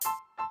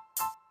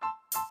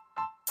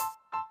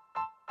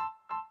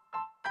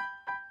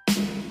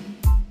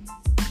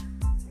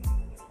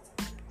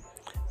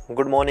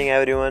Good morning,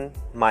 everyone.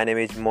 My name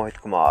is Mohit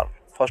Kumar.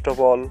 First of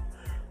all,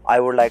 I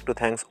would like to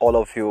thank all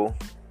of you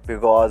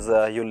because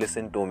you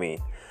listen to me.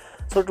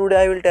 So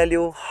today I will tell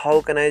you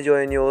how can I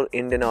join your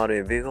Indian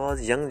Army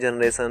because young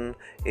generation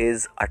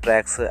is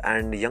attracts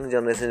and young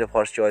generation is the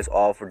first choice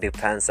of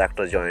defense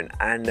sector join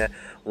and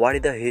what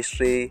is the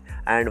history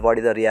and what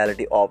is the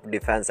reality of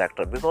defense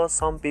sector because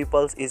some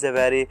people is a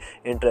very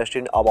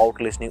interested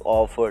about listening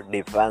of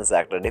defense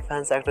sector.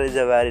 Defense sector is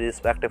a very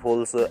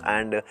respectful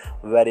and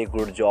very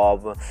good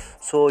job.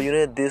 So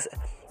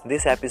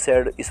this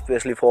episode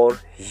especially for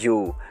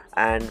you,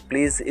 and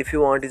please if you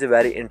want is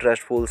very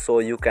interestful so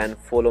you can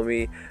follow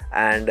me,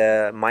 and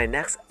my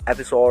next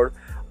episode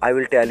I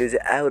will tell you the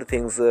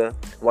everything,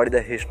 what is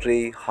the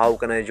history, how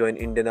can I join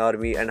Indian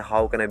Army and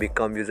how can I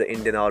become the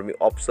Indian Army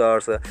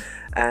officers,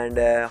 and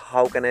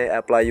how can I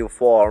apply you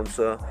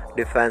forms,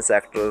 defense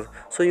sectors.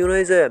 So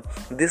is a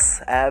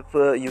this app,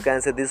 you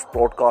can say this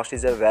podcast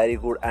is a very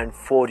good and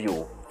for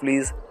you.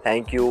 Please,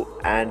 thank you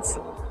and